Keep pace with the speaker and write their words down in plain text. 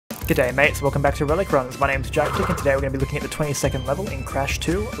G'day mates, welcome back to Relic Runs. My name's Jactic and today we're going to be looking at the 22nd level in Crash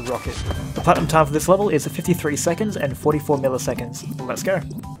 2 Rocket. The platinum time for this level is 53 seconds and 44 milliseconds. Let's go.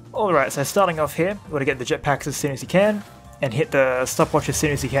 Alright, so starting off here, you want to get the jetpacks as soon as you can, and hit the stopwatch as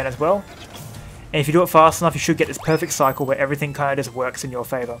soon as you can as well. And if you do it fast enough, you should get this perfect cycle where everything kind of just works in your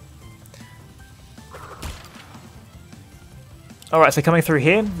favour. Alright, so coming through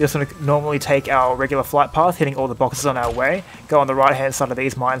here, we're just going to normally take our regular flight path, hitting all the boxes on our way, go on the right hand side of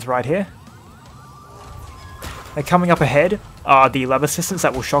these mines right here. And coming up ahead are the lab assistants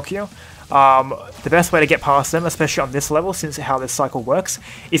that will shock you. The best way to get past them, especially on this level, since how this cycle works,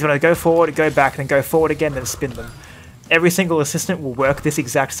 is when I go forward, go back, then go forward again, then spin them. Every single assistant will work this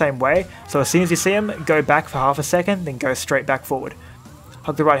exact same way, so as soon as you see them, go back for half a second, then go straight back forward.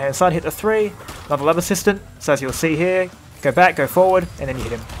 Hug the right hand side, hit the 3, another lab assistant, so as you'll see here, go back, go forward, and then you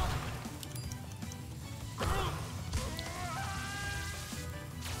hit him.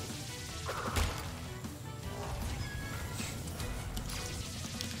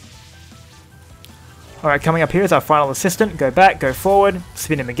 Alright, coming up here is our final assistant. Go back, go forward,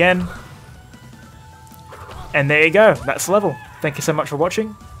 spin him again. And there you go, that's the level. Thank you so much for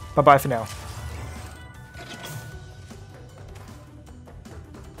watching. Bye bye for now.